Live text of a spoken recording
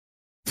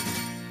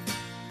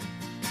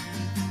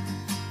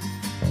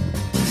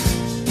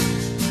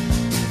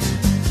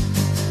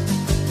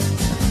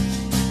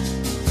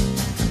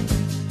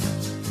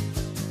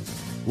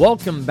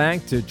Welcome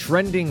back to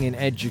Trending in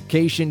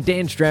Education.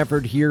 Dan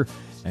Strafford here,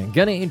 and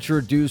going to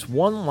introduce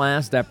one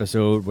last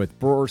episode with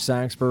Bror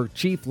Saxberg,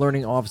 Chief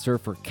Learning Officer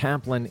for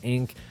Kaplan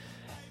Inc.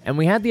 And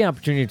we had the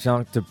opportunity to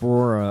talk to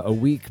Bror a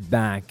week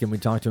back, and we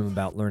talked to him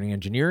about learning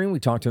engineering. We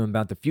talked to him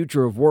about the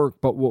future of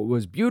work. But what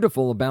was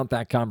beautiful about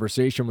that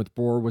conversation with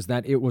Bror was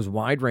that it was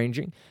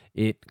wide-ranging.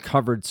 It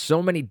covered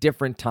so many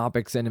different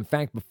topics. And in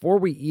fact, before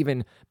we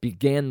even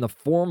began the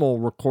formal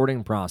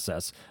recording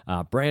process,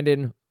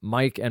 Brandon,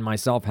 Mike, and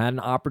myself had an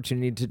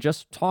opportunity to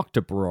just talk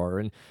to Bror.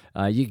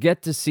 And you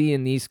get to see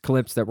in these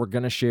clips that we're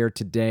going to share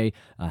today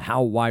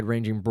how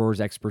wide-ranging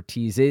Bror's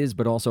expertise is,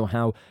 but also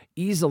how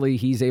easily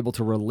he's able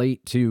to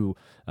relate to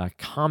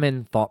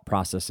common thought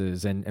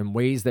processes and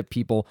ways that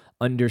people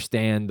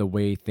understand the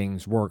way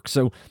things work.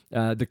 So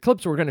the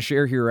clips we're going to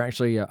share here are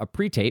actually a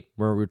pre-tape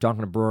where we're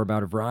talking to Bror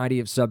about a variety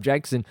of subjects,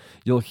 and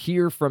you'll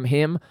hear from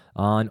him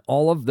on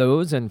all of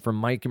those and from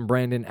Mike and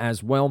Brandon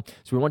as well.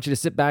 So we want you to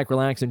sit back,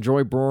 relax,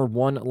 enjoy Bror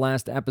one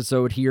last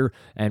episode here,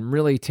 and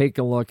really take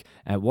a look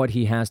at what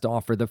he has to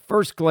offer. The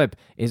first clip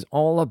is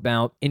all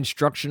about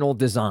instructional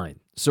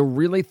design. So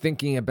really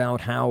thinking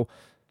about how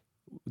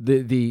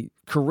the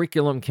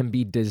curriculum can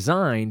be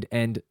designed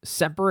and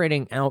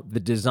separating out the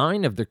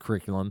design of the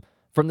curriculum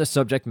from the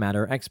subject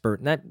matter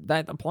expert. And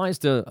that applies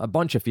to a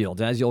bunch of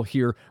fields, as you'll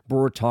hear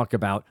Bror talk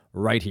about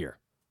right here.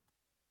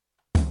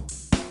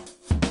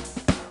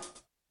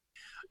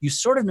 You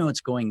sort of know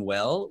it's going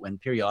well when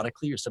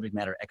periodically your subject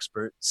matter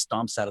expert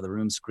stomps out of the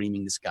room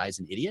screaming, "This guy's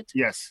an idiot."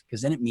 Yes.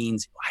 Because then it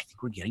means, I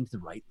think we're getting to the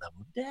right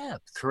level of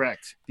depth.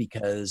 Correct.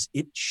 Because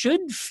it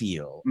should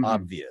feel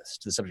obvious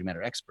to the subject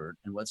matter expert.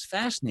 And what's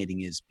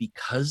fascinating is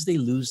because they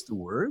lose the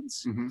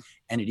words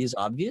and it is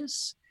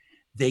obvious,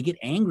 they get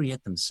angry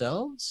at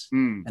themselves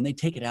and they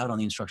take it out on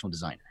the instructional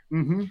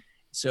designer.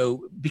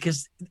 So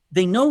because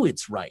they know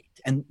it's right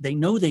and they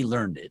know they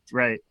learned it.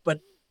 Right. But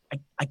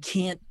I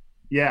can't.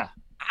 Yeah.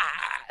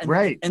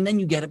 Right. And then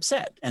you get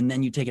upset, and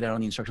then you take it out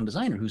on the instructional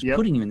designer who's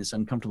putting you in this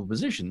uncomfortable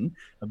position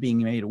of being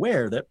made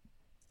aware that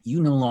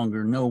you no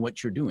longer know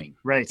what you're doing.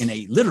 Right. In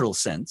a literal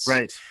sense.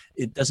 Right.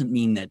 It doesn't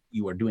mean that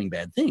you are doing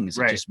bad things.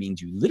 It just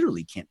means you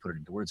literally can't put it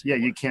into words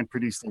anymore. You can't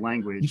produce the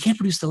language. You can't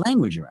produce the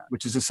language around it.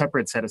 Which is a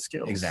separate set of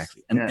skills.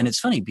 Exactly. And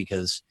it's funny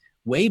because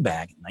way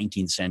back in the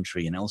 19th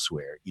century and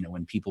elsewhere,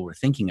 when people were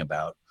thinking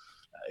about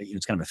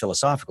it's kind of a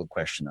philosophical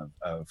question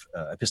of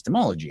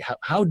epistemology.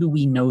 How do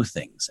we know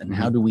things, and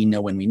how do we know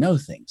when we know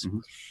things?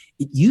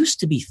 It used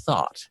to be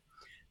thought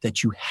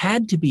that you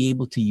had to be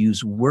able to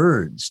use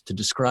words to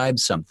describe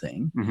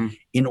something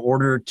in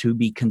order to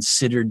be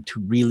considered to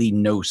really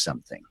know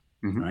something,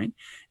 right?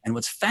 And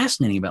what's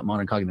fascinating about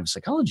modern cognitive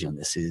psychology on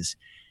this is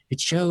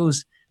it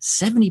shows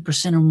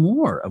 70% or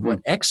more of what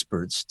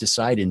experts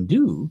decide and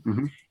do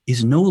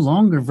is no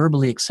longer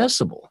verbally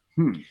accessible.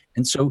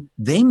 And so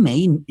they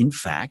may, in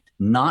fact,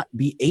 not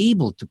be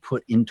able to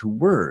put into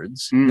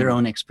words their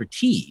own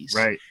expertise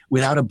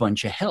without a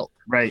bunch of help.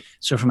 Right.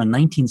 So from a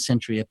 19th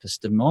century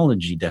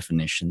epistemology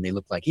definition, they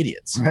look like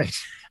idiots. Right.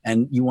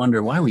 And you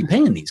wonder, why are we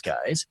paying these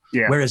guys?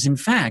 Whereas, in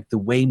fact, the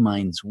way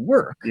minds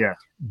work,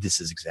 this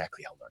is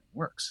exactly how learning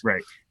works.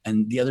 Right.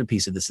 And the other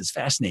piece of this is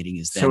fascinating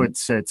is that... So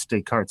it's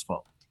Descartes'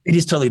 fault. It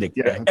is totally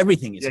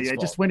everything is his fault.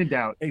 Just when in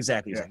doubt.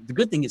 Exactly. The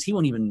good thing is he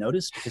won't even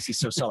notice because he's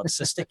so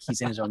solipsistic. He's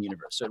in his own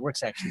universe, so it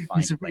works actually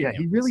fine.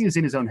 He really is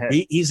in his own head.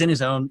 He's in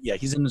his own.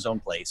 He's in his own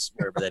place,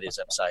 wherever that is,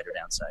 upside or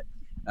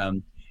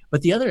downside.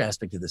 But the other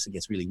aspect of this that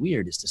gets really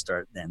weird is to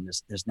start. Then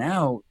there's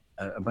now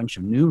a bunch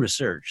of new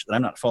research that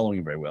I'm not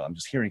following very well. I'm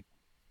just hearing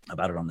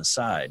about it on the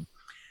side.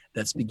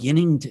 That's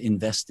beginning to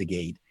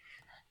investigate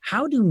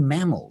how do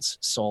mammals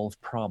solve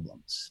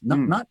problems,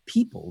 not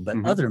people, but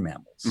other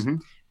mammals.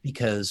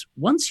 Because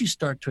once you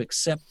start to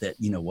accept that,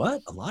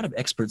 a lot of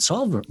expert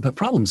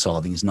problem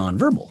solving is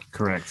nonverbal.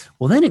 Correct.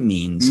 Well, then it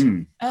means,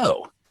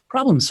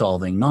 problem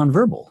solving,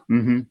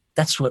 nonverbal.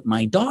 That's what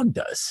my dog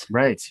does.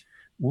 Right.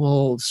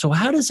 Well, so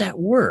how does that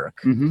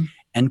work?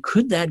 And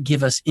could that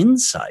give us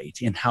insight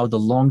in how the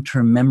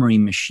long-term memory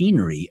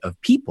machinery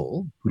of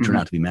people, who turn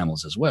out to be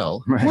mammals as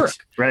well, work?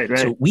 Right.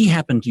 So we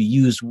happen to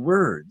use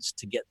words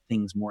to get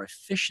things more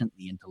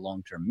efficiently into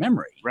long-term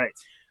memory. Right.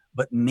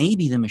 But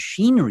maybe the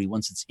machinery,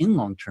 once it's in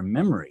long-term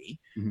memory,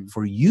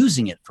 for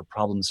using it for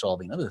problem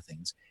solving and other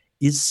things,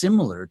 is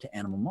similar to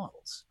animal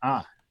models.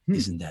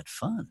 Isn't that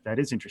fun? That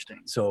is interesting.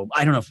 So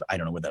I don't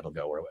know where that'll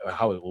go or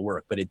how it will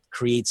work, but it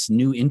creates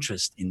new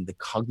interest in the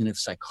cognitive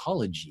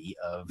psychology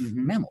of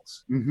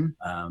mammals,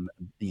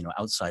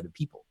 outside of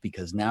people,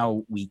 because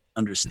now we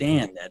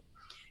understand that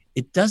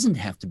it doesn't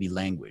have to be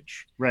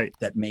language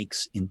that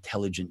makes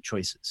intelligent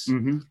choices,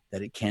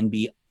 that it can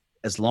be,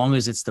 as long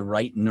as it's the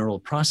right neural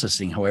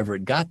processing, however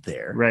it got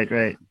there.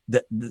 Right.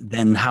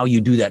 Then how you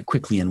do that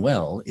quickly and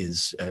well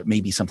is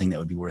maybe something that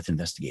would be worth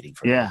investigating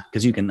for.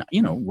 Because you can,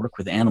 work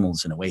with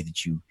animals in a way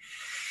that you,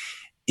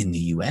 in the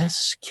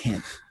U.S.,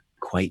 can't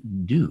quite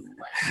do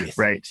with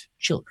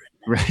children.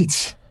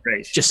 Right.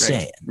 Just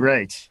saying.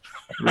 Right.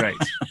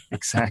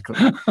 Exactly.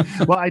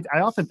 Well,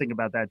 I often think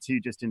about that too,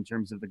 just in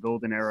terms of the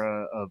golden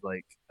era of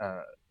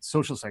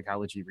social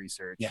psychology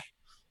research.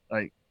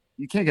 like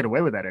you can't get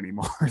away with that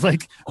anymore.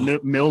 Like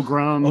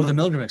Milgram, the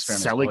Milgram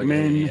experiment,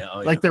 Seligman,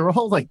 like they're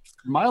all like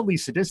mildly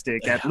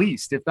sadistic, at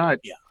least, if not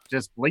Yeah.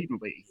 just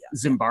blatantly.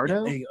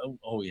 Zimbardo.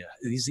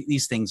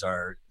 These things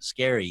are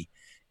scary,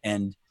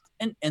 and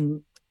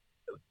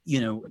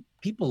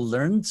people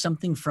learned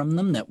something from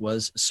them that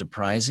was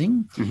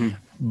surprising,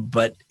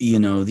 but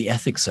the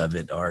ethics of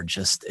it are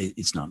just,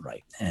 it's not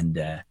right. And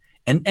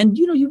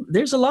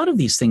there's a lot of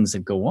these things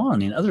that go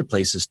on in other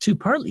places too,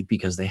 partly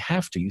because they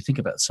have to. You think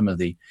about some of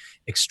the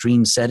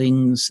extreme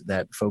settings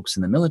that folks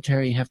in the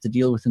military have to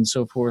deal with and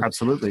so forth.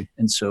 Absolutely.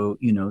 And so,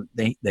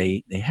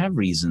 they have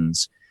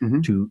reasons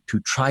to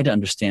try to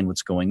understand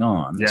what's going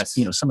on. Yes.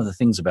 Some of the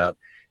things about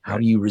how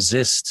do you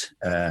resist,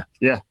 can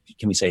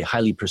we say,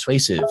 highly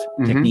persuasive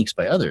techniques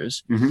by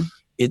others?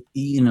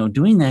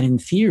 Doing that in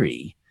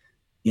theory,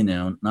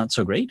 not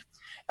so great.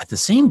 At the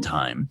same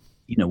time,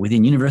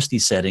 within university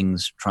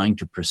settings, trying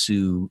to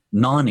pursue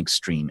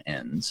non-extreme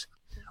ends,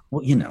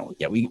 well,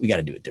 we got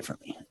to do it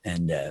differently.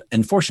 And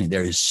unfortunately,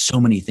 there is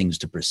so many things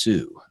to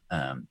pursue.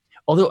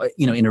 Although,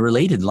 in a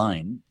related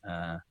line,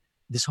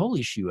 this whole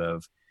issue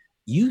of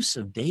use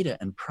of data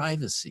and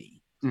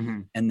privacy,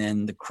 and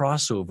then the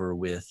crossover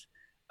with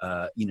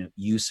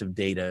use of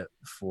data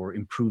for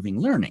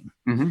improving learning.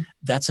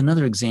 That's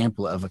another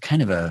example of a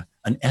kind of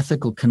an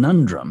ethical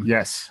conundrum.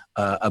 Yes.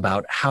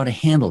 About how to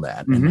handle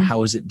that, and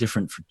how is it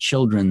different for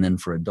children than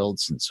for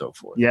adults and so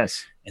forth.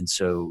 Yes. And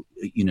so,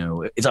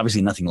 it's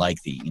obviously nothing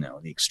like the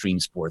extreme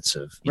sports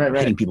of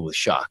hitting people with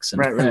shocks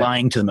and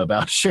lying to them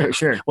about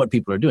what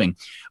people are doing.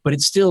 But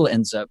it still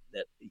ends up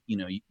that,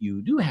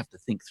 you do have to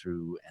think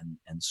through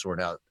and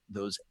sort out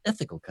those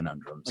ethical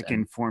conundrums. Like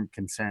informed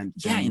consent.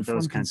 Yeah, and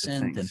informed those kinds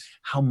consent, of things. and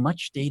how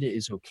much data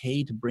is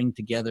okay to bring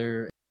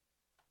together.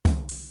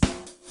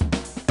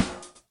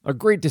 A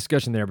great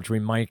discussion there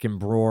between Mike and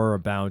Bror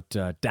about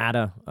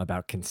data,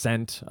 about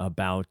consent,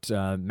 about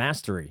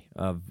mastery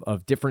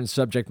of different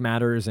subject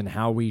matters and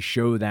how we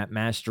show that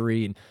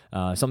mastery. And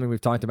something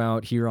we've talked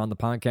about here on the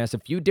podcast a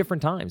few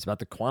different times about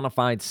the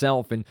quantified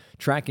self and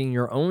tracking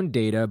your own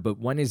data. But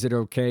when is it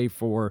okay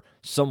for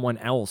someone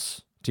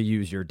else to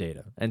use your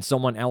data and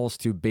someone else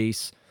to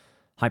base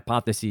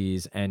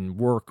hypotheses and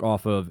work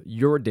off of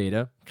your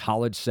data,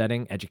 college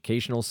setting,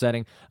 educational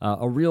setting,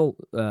 a real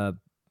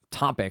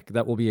topic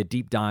that will be a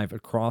deep dive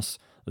across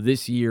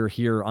this year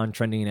here on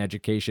Trending in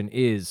Education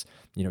is,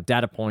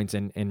 data points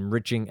and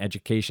enriching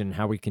education,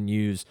 how we can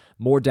use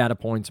more data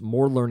points,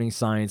 more learning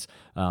science,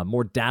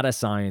 more data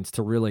science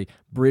to really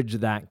bridge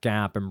that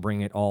gap and bring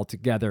it all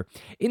together.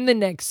 In the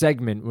next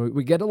segment,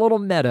 we get a little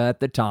meta at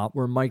the top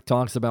where Mike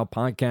talks about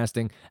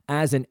podcasting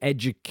as an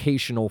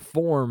educational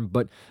form,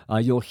 but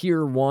you'll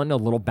hear a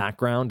little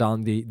background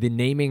on the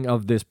naming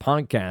of this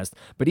podcast.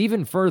 But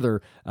even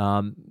further,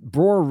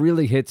 Bror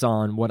really hits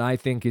on what I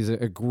think is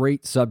a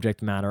great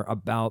subject matter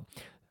about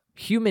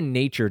human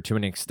nature to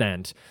an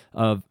extent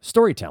of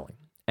storytelling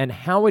and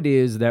how it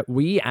is that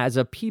we as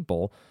a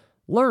people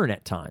learn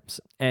at times.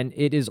 And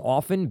it has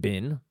often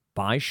been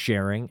by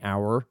sharing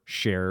our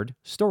shared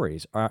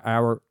stories,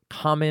 our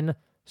common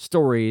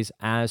stories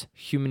as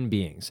human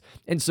beings.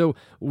 And so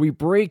we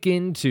break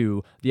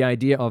into the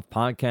idea of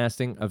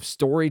podcasting, of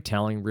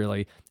storytelling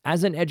really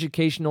as an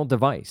educational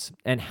device.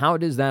 And how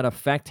does that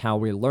affect how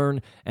we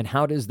learn? And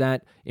how does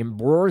that, in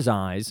Bror's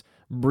eyes,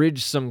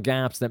 bridge some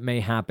gaps that may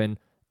happen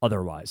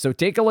otherwise? So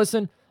take a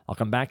listen. I'll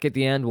come back at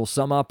the end. We'll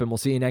sum up and we'll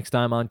see you next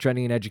time on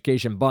Trending in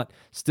Education, but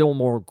still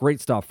more great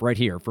stuff right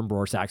here from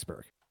Bror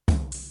Saxberg.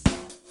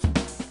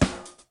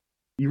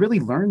 You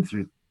really learn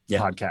through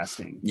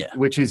podcasting,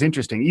 which is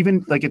interesting.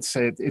 Even like it's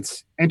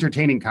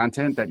entertaining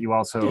content that you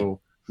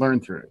also learn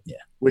through,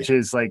 which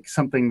is like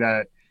something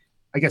that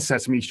I guess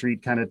Sesame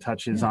Street kind of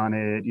touches on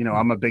it.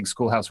 I'm a big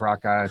Schoolhouse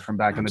Rock guy from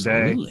back in the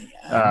day.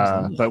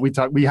 But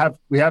we have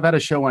had a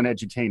show on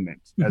edutainment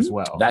as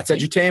well. That's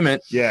edutainment.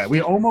 Yeah,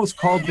 we almost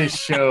called this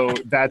show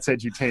 "That's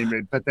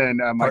Edutainment," but then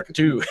Part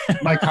two.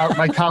 my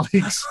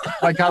colleagues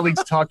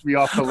talked me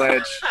off the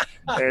ledge,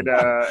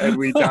 and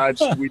we dodged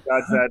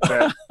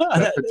that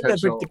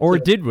potential. Or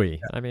did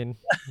we? I mean.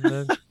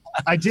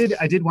 I did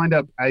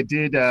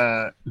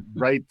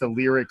write the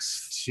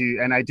lyrics to,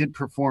 and I did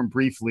perform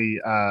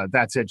briefly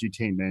That's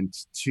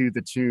Edutainment to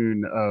the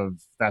tune of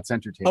That's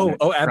Entertainment.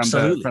 Oh,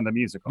 absolutely. From the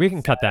musical. We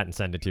can cut that and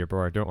send it to you,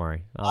 Bror. Don't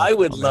worry. I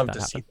would love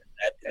to see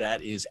that.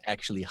 That is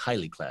actually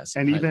highly classic.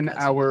 And even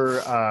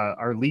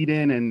our lead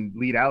in and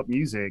lead out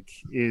music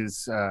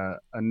is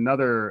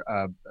another,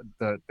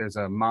 there's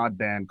a mod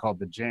band called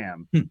The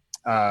Jam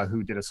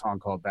who did a song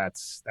called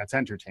That's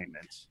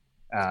Entertainment.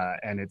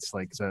 And it's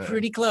like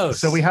pretty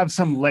close. So we have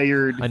some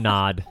layered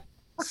nods,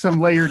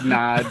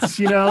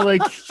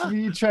 like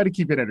you try to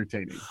keep it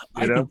entertaining.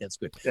 I think that's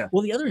good. Yeah.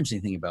 Well, the other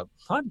interesting thing about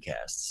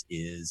podcasts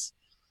is,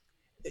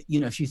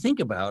 if you think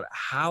about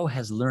how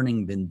has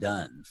learning been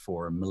done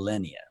for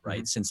millennia,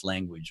 right? Since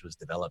language was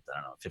developed,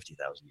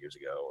 50,000 years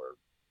ago or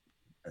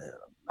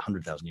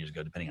 100,000 years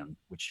ago, depending on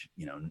which,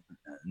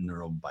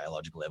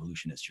 neurobiological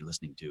evolutionist you're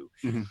listening to.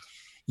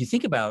 You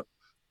think about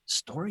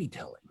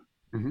storytelling.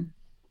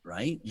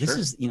 right? This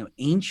is,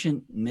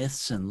 ancient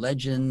myths and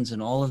legends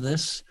and all of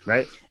this.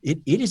 Right.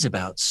 It is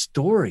about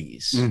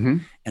stories.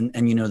 And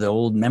the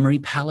old memory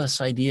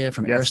palace idea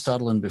from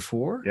Aristotle and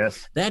before.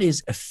 Yes. That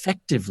is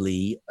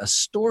effectively a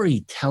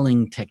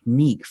storytelling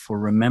technique for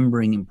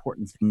remembering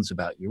important things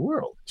about your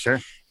world. Sure.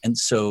 And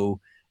so,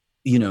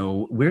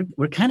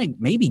 we're kind of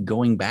maybe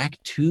going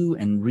back to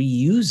and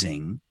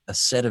reusing a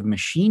set of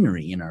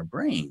machinery in our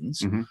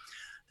brains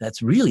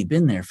that's really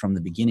been there from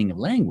the beginning of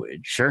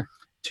language. Sure.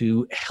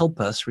 To help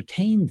us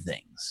retain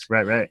things.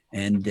 Right.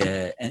 And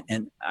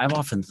I've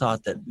often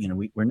thought that,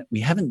 we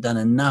haven't done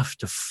enough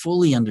to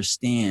fully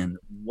understand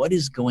what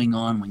is going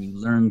on when you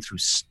learn through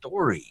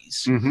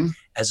stories,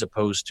 as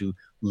opposed to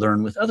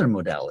learn with other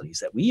modalities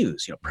that we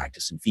use,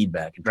 practice and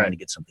feedback and trying to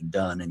get something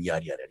done and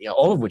yada, yada, yada,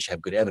 all of which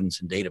have good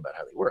evidence and data about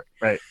how they work.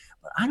 Right.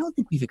 But I don't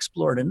think we've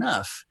explored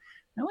enough.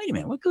 Now, wait a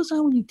minute, what goes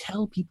on when you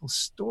tell people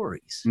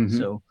stories?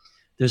 So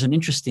there's an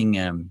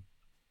interesting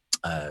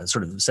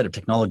sort of set of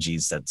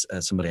technologies that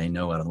somebody I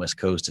know out on the West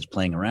Coast is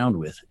playing around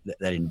with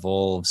that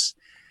involves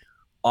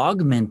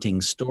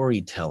augmenting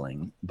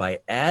storytelling by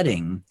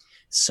adding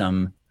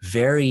some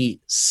very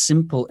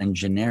simple and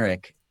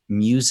generic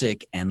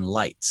music and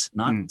lights,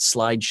 not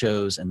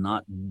slideshows and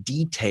not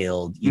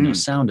detailed,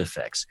 sound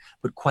effects,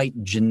 but quite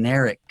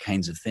generic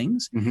kinds of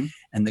things.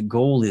 And the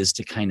goal is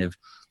to kind of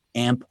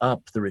amp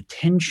up the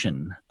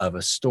retention of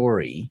a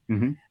story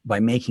by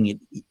making it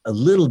a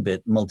little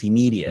bit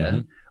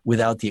multimedia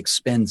without the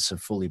expense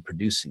of fully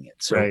producing it.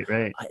 So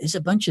right. There's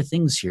a bunch of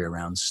things here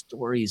around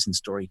stories and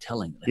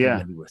storytelling that I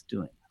think would be worth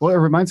doing. Well, it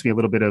reminds me a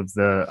little bit of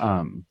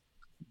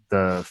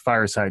the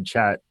fireside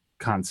chat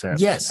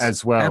concept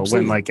as well.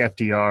 Absolutely. When like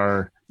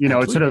FDR,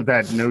 it's sort of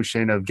that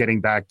notion of getting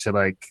back to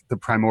like the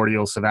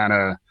primordial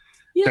savannah.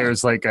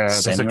 There's like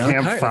there's a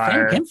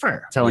campfire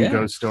telling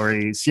ghost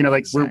stories.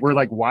 Exactly. we're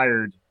like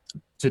wired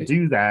to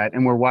do that,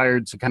 and we're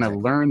wired to kind of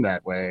learn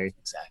that way.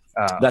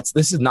 Exactly.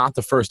 This is not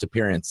the first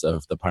appearance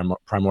of the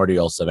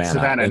primordial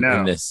savannah in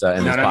this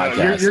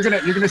podcast.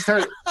 You're gonna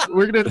start.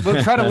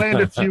 We'll try to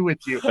land a few with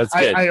you. That's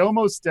good. I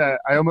almost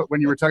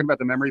when you were talking about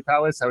the memory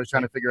palace, I was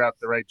trying to figure out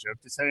the right joke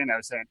to say, and I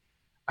was saying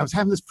I was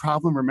having this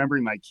problem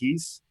remembering my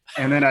keys.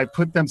 And then I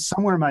put them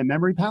somewhere in my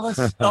memory palace.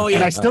 Oh yeah,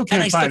 and I still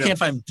can't find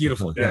them.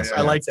 Beautiful. Yes,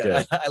 I like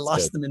that. I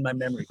lost them in my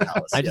memory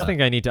palace. I just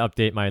think I need to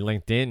update my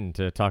LinkedIn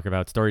to talk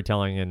about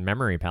storytelling and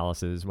memory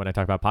palaces when I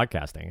talk about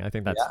podcasting. I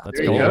think that's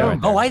gold. Right.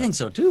 Oh, I think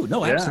so too.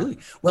 No, absolutely.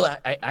 Well,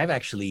 I've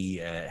actually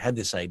had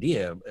this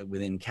idea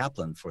within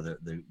Kaplan for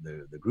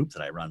the group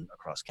that I run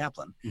across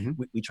Kaplan.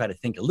 We try to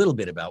think a little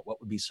bit about what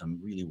would be some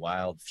really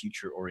wild,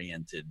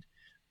 future-oriented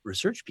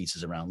research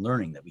pieces around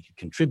learning that we could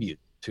contribute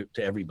to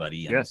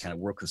everybody and kind of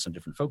work with some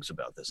different folks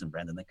about this. And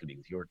Brandon, that could be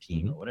with your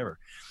team or whatever.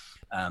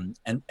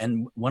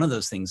 And one of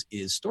those things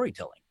is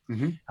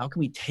storytelling. How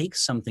can we take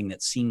something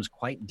that seems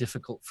quite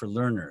difficult for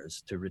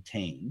learners to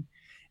retain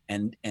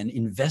and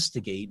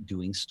investigate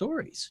doing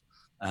stories?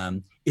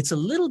 It's a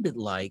little bit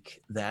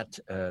like that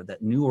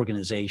new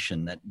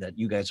organization that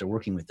you guys are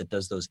working with that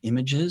does those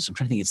images. I'm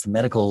trying to think. It's the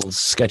medical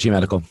Sketchy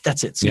Medical.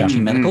 That's it.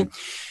 Sketchy Medical.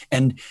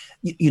 And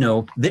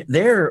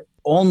they're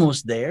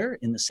almost there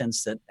in the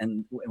sense that,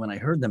 and when I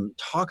heard them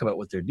talk about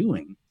what they're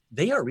doing,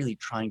 they are really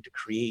trying to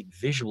create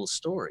visual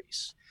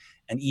stories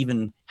and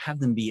even have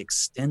them be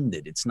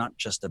extended. It's not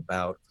just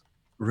about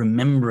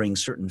remembering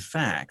certain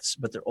facts,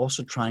 but they're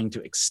also trying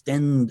to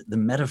extend the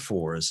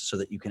metaphors so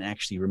that you can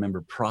actually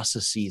remember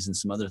processes and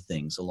some other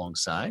things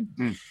alongside.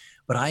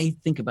 But I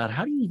think about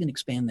how do you even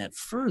expand that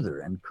further?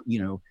 And,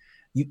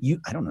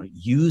 I don't know,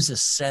 use a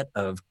set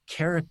of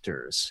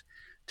characters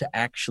to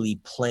actually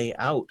play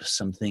out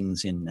some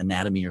things in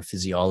anatomy or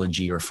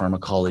physiology or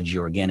pharmacology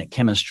or organic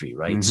chemistry,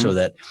 right? So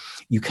that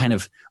you kind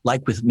of,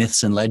 like with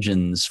myths and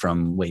legends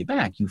from way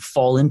back, you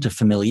fall into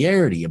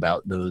familiarity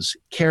about those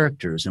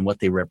characters and what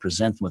they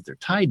represent and what they're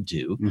tied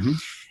to.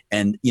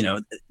 And,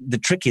 the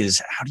trick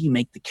is, how do you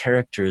make the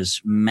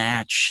characters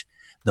match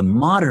the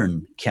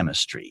modern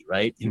chemistry,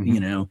 right? Do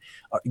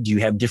you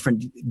have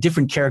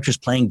different characters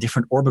playing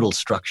different orbital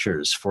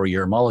structures for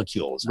your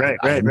molecules? I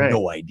have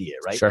no idea,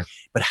 right? Sure.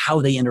 But how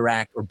they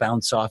interact or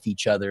bounce off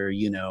each other,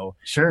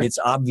 it's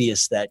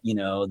obvious that,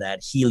 that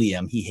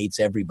helium, he hates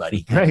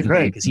everybody. Right.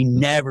 Because he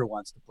never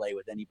wants to play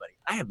with anybody.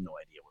 I have no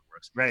idea what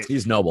works. Right.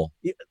 He's noble.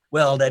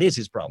 Well, that is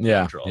his problem.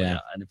 Yeah.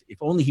 And if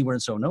only he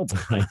weren't so noble,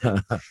 right?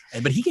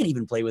 But he can't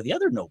even play with the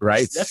other nobles.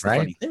 Right. That's the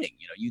funny thing.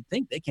 You'd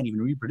think they can't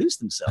even reproduce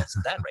themselves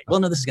at that rate. Well,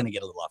 no, this is going to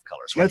get a little off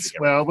color. So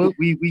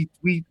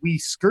we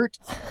skirt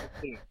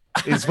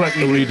is what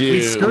we do.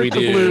 We skirt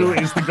the blue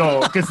is the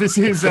goal, because this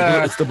is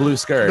it's the blue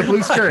skirt. The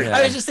blue skirt.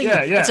 I was just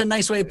thinking that's a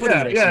nice way of putting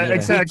it. Yeah,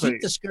 exactly. We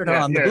keep the skirt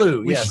on the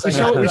blue. We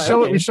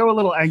show a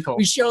little ankle.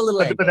 We show a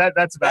little ankle. But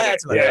that's about it.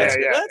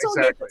 That's all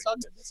good.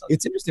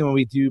 It's interesting when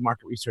we do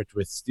market research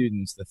with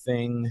students, the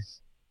thing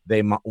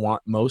they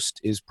want most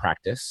is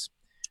practice.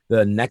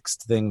 The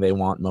next thing they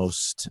want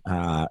most,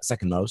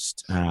 second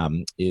most,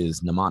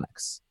 is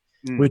mnemonics.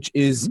 Which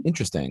is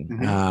interesting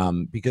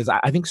because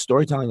I think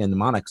storytelling and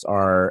mnemonics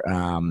are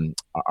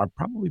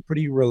probably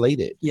pretty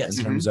related in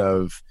terms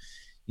of,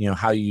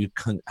 how you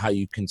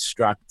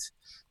construct,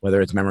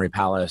 whether it's Memory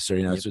Palace or,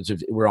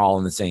 we're all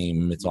in the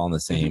same, it's all in the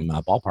same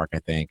ballpark, I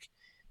think.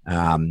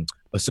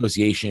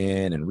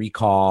 Association and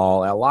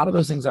recall, a lot of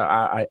those things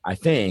I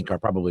think are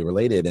probably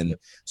related, and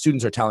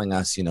students are telling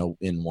us,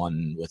 in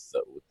one with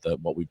the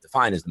what we've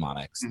defined as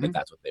mnemonics, that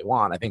that's what they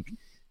want. I think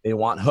they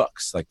want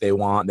hooks, like they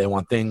want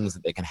things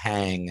that they can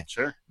hang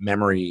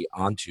memory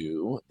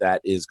onto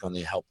that is going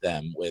to help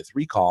them with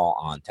recall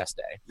on test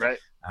day. Right.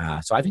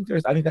 So I think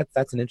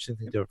that's an interesting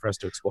thing for us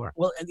to explore.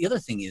 Well, and the other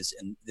thing is,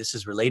 and this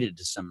is related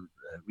to some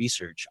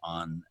research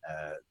on,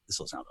 this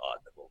will sound odd,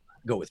 but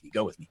go with me.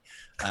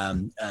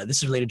 This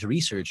is related to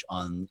research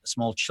on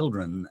small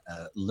children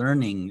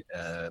learning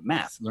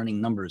math,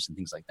 learning numbers and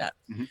things like that,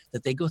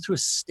 that they go through a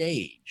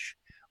stage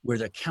where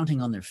they're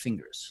counting on their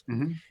fingers.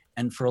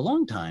 And for a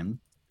long time,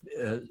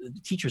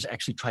 teachers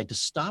actually tried to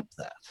stop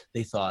that.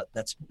 They thought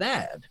that's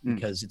bad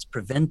because it's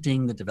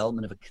preventing the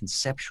development of a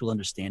conceptual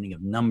understanding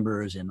of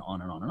numbers and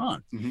on and on and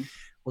on.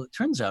 Well, it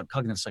turns out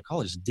cognitive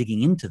psychologists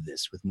digging into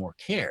this with more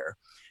care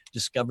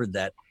discovered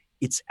that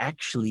it's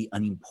actually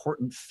an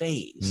important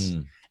phase,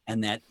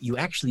 and that you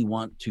actually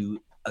want to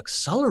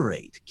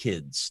accelerate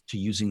kids to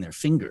using their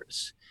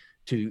fingers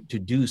to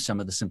do some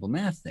of the simple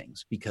math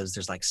things, because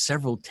there's like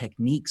several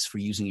techniques for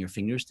using your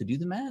fingers to do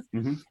the math.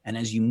 And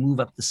as you move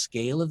up the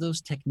scale of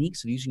those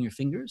techniques of using your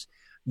fingers,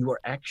 you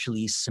are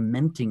actually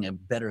cementing a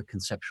better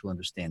conceptual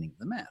understanding of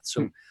the math.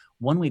 So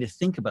one way to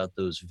think about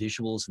those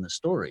visuals and the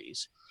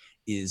stories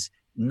is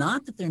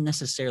not that they're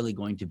necessarily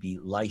going to be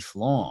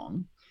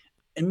lifelong,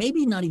 and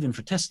maybe not even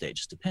for test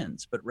stage,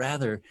 depends, but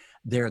rather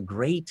they're a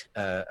great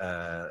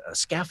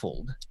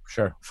scaffold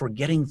for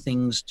getting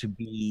things to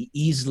be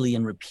easily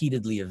and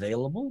repeatedly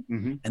available.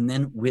 And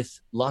then with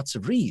lots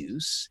of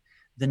reuse,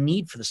 the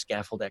need for the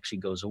scaffold actually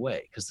goes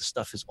away because the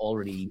stuff is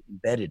already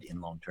embedded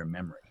in long-term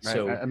memory. Right.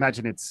 So I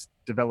imagine it's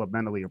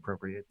developmentally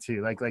appropriate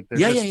too. Like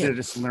they're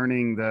just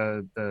learning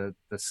the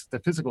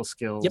physical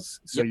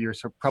skills. So you're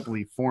sort of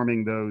probably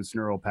forming those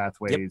neural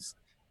pathways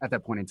at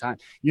that point in time.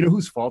 You know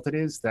whose fault it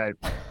is that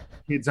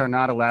kids are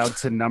not allowed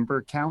to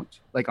number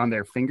count, like on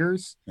their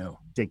fingers? No.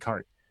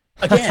 Descartes.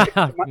 Again.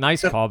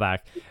 Nice callback.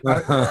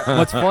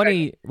 What's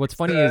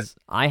funny is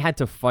I had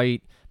to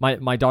fight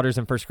my daughter's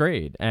in first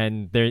grade,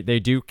 and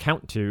they do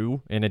count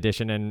to in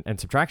addition and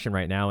subtraction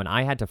right now, and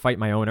I had to fight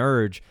my own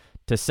urge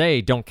to say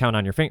don't count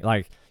on your finger.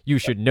 Like, you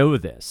should know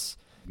this.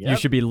 You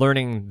should be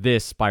learning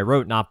this by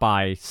rote, not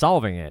by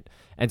solving it.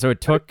 And so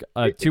it took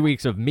 2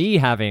 weeks of me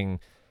having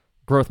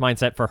growth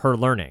mindset for her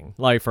learning,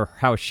 like for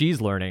how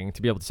she's learning,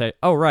 to be able to say,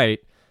 oh, right,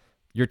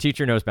 your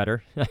teacher knows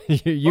better.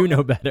 you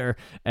know better,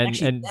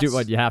 and do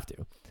what you have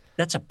to.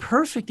 That's a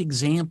perfect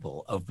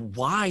example of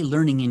why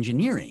learning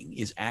engineering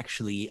is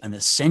actually an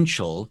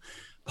essential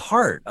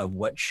part of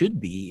what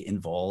should be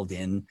involved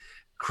in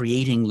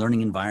creating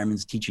learning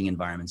environments, teaching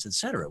environments, et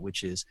cetera,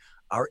 which is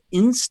our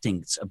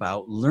instincts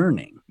about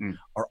learning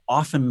are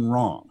often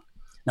wrong.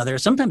 Now, they're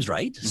sometimes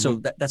right,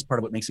 so that's part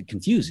of what makes it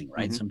confusing,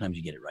 right? Sometimes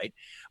you get it right,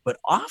 but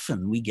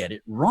often we get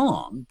it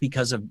wrong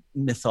because of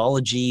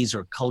mythologies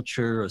or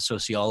culture or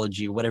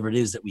sociology or whatever it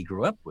is that we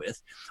grew up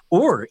with,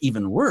 or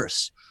even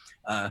worse,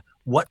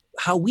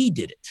 how we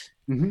did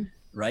it,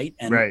 right?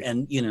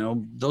 And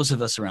those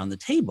of us around the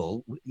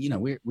table,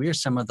 we're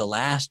some of the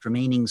last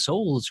remaining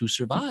souls who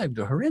survived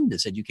a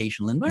horrendous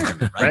educational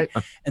environment, right?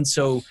 And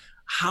so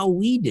how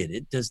we did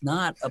it does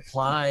not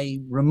apply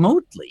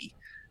remotely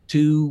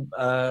to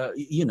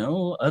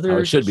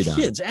other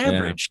kids,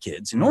 average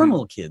kids,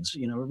 normal kids,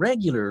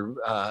 regular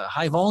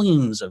high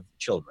volumes of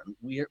children.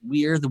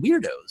 We are the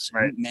weirdos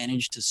who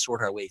manage to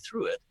sort our way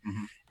through it,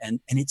 and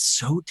it's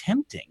so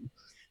tempting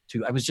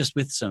to. I was just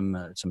with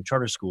some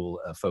charter school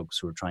folks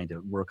who are trying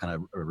to work on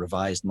a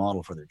revised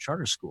model for their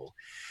charter school,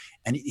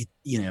 and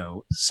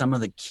some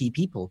of the key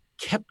people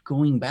kept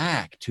going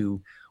back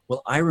to,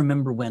 well, I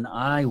remember when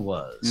I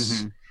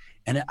was.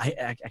 And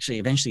I actually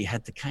eventually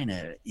had to kind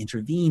of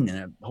intervene in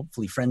a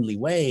hopefully friendly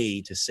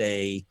way to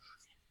say,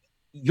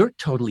 you're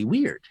totally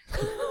weird.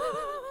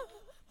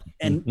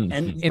 and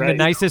in the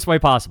nicest way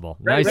possible.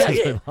 Way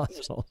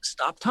possible.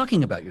 Stop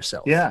talking about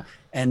yourself. Yeah.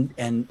 And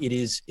it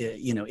is,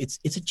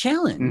 it's a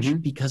challenge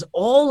because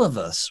all of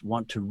us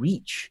want to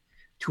reach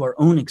to our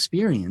own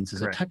experience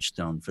as a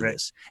touchstone for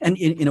this. And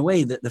in a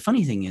way, the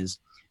funny thing is,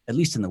 at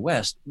least in the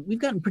West, we've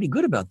gotten pretty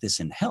good about this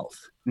in health.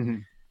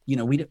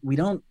 We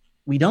don't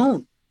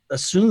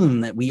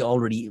assume that we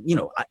already,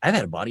 I've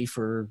had a body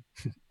for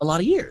a lot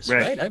of years,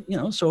 right?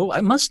 So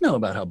I must know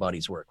about how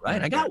bodies work, right?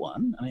 I got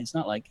one. I mean, it's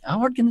not like, how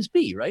hard can this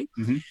be, right?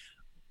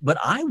 But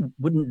I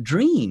wouldn't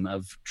dream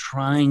of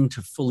trying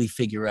to fully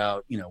figure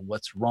out,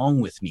 what's wrong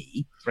with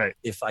me.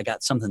 If I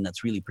got something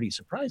that's really pretty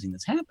surprising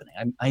that's happening,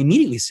 I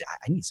immediately say,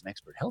 I need some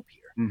expert help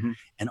here.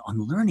 And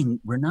on learning,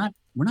 we're not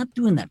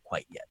doing that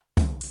quite yet.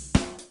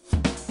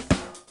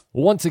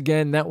 Once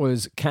again, that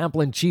was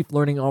Kaplan Chief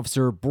Learning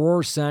Officer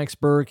Bror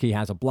Saxberg. He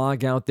has a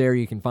blog out there.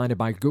 You can find it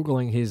by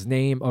Googling his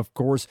name, of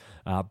course,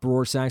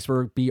 Bror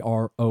Saxberg,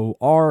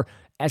 Bror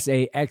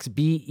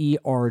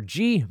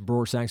Saxberg.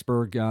 Bror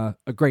Saxberg,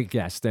 a great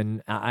guest,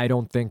 and I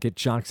don't think it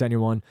shocks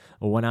anyone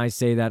when I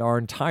say that our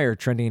entire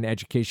Trending in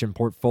Education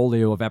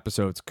portfolio of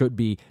episodes could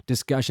be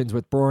discussions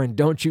with Bror, and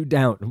don't you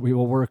doubt, we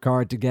will work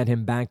hard to get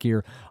him back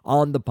here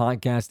on the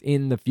podcast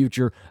in the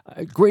future.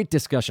 A great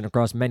discussion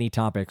across many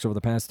topics over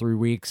the past 3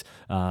 weeks,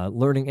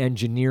 learning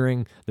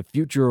engineering, the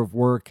future of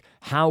work,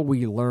 how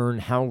we learn,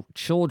 how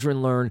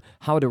children learn,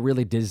 how to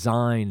really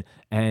design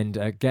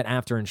and get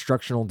after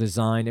instructional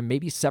design, and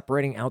maybe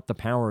separating out the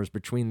powers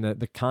between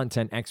the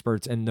content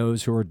experts and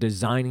those who are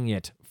designing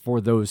it for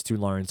those to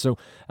learn. So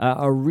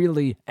a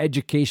really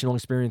educational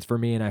experience for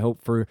me, and I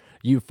hope for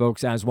you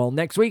folks as well.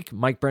 Next week,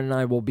 Mike Brennan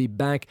and I will be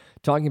back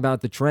talking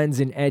about the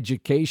trends in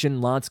education.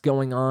 Lots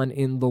going on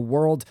in the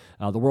world.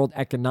 The World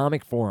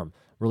Economic Forum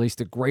released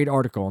a great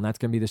article, and that's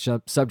going to be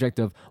the subject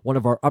of one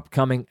of our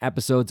upcoming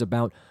episodes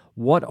about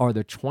what are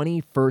the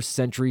 21st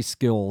century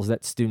skills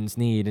that students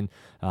need. And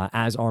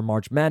as our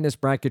March Madness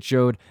bracket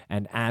showed,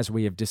 and as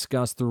we have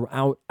discussed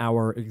throughout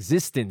our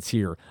existence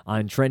here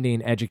on Trending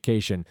in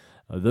Education,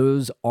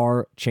 those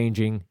are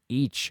changing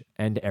each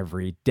and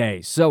every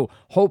day. So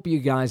hope you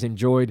guys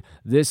enjoyed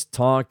this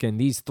talk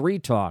and these 3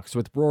 talks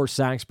with Bror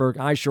Saxberg.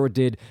 I sure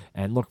did,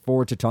 and look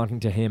forward to talking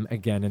to him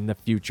again in the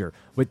future.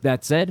 With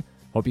that said,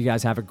 hope you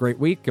guys have a great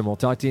week, and we'll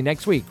talk to you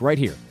next week right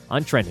here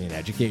on Trending in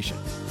Education.